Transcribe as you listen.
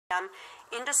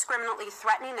indiscriminately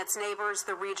threatening its neighbors,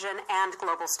 the region, and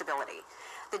global stability.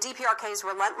 The DPRK's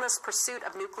relentless pursuit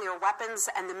of nuclear weapons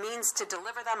and the means to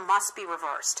deliver them must be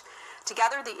reversed.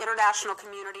 Together, the international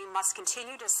community must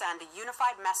continue to send a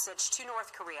unified message to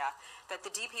North Korea that the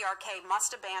DPRK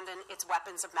must abandon its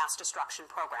weapons of mass destruction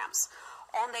programs.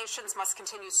 All nations must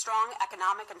continue strong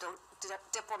economic and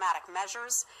diplomatic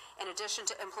measures. In addition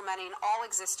to implementing all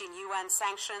existing UN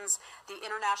sanctions, the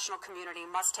international community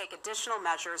must take additional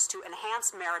measures to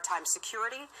enhance maritime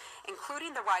security,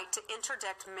 including the right to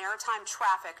interdict maritime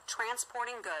traffic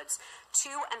transporting goods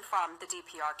to and from the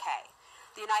DPRK.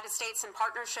 The United States, in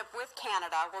partnership with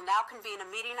Canada, will now convene a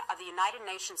meeting of the United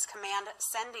Nations Command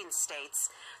Sending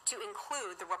States to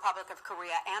include the Republic of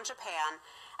Korea and Japan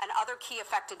and other key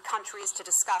affected countries to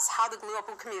discuss how the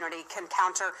global community can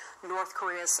counter North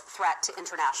Korea's threat to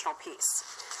international peace.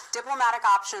 Diplomatic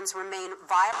options remain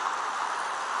viable.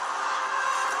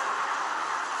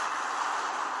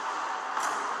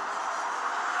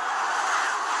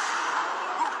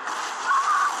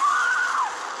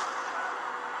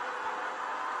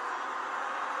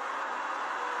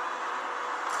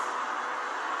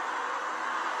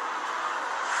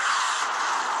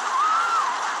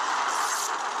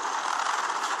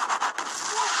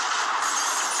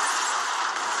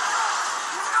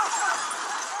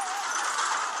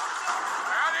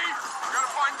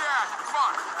 Come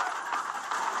on.